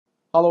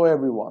Hello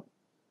everyone.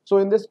 So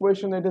in this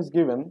question it is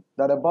given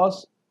that a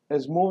bus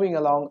is moving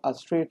along a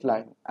straight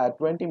line at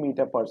 20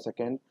 meter per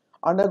second,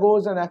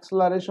 undergoes an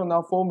acceleration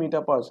of 4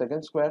 meter per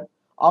second square.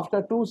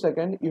 After 2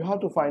 seconds you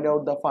have to find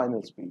out the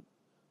final speed.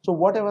 So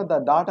whatever the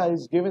data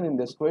is given in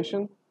this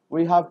question,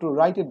 we have to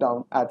write it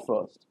down at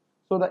first.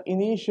 So the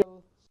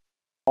initial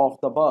of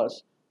the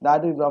bus,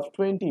 that is of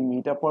 20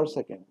 meter per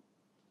second.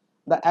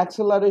 The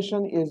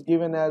acceleration is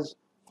given as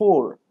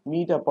 4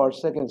 meter per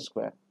second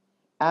square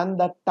and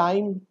the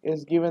time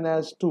is given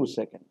as 2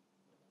 seconds.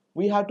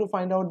 We have to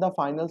find out the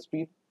final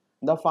speed.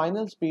 The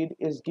final speed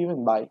is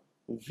given by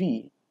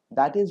v,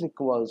 that is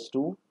equals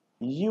to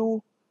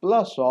u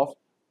plus of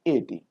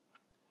at.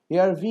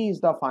 Here v is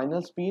the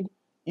final speed,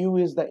 u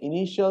is the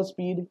initial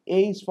speed,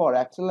 a is for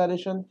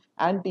acceleration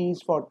and t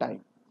is for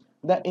time.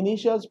 The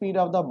initial speed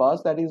of the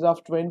bus, that is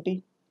of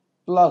 20,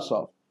 plus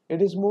of,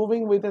 it is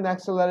moving with an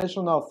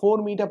acceleration of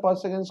 4 meter per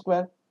second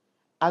square,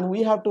 and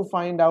we have to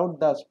find out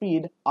the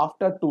speed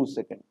after 2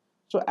 seconds.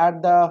 So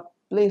at the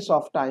place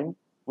of time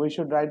we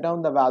should write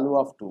down the value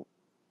of 2.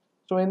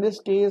 So in this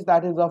case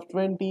that is of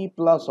 20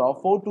 plus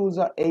of 4 2s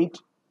are 8.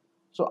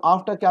 So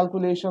after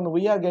calculation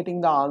we are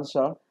getting the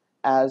answer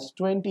as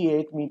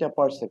 28 meter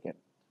per second.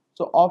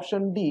 So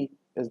option D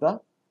is the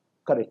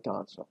correct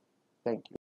answer. Thank you.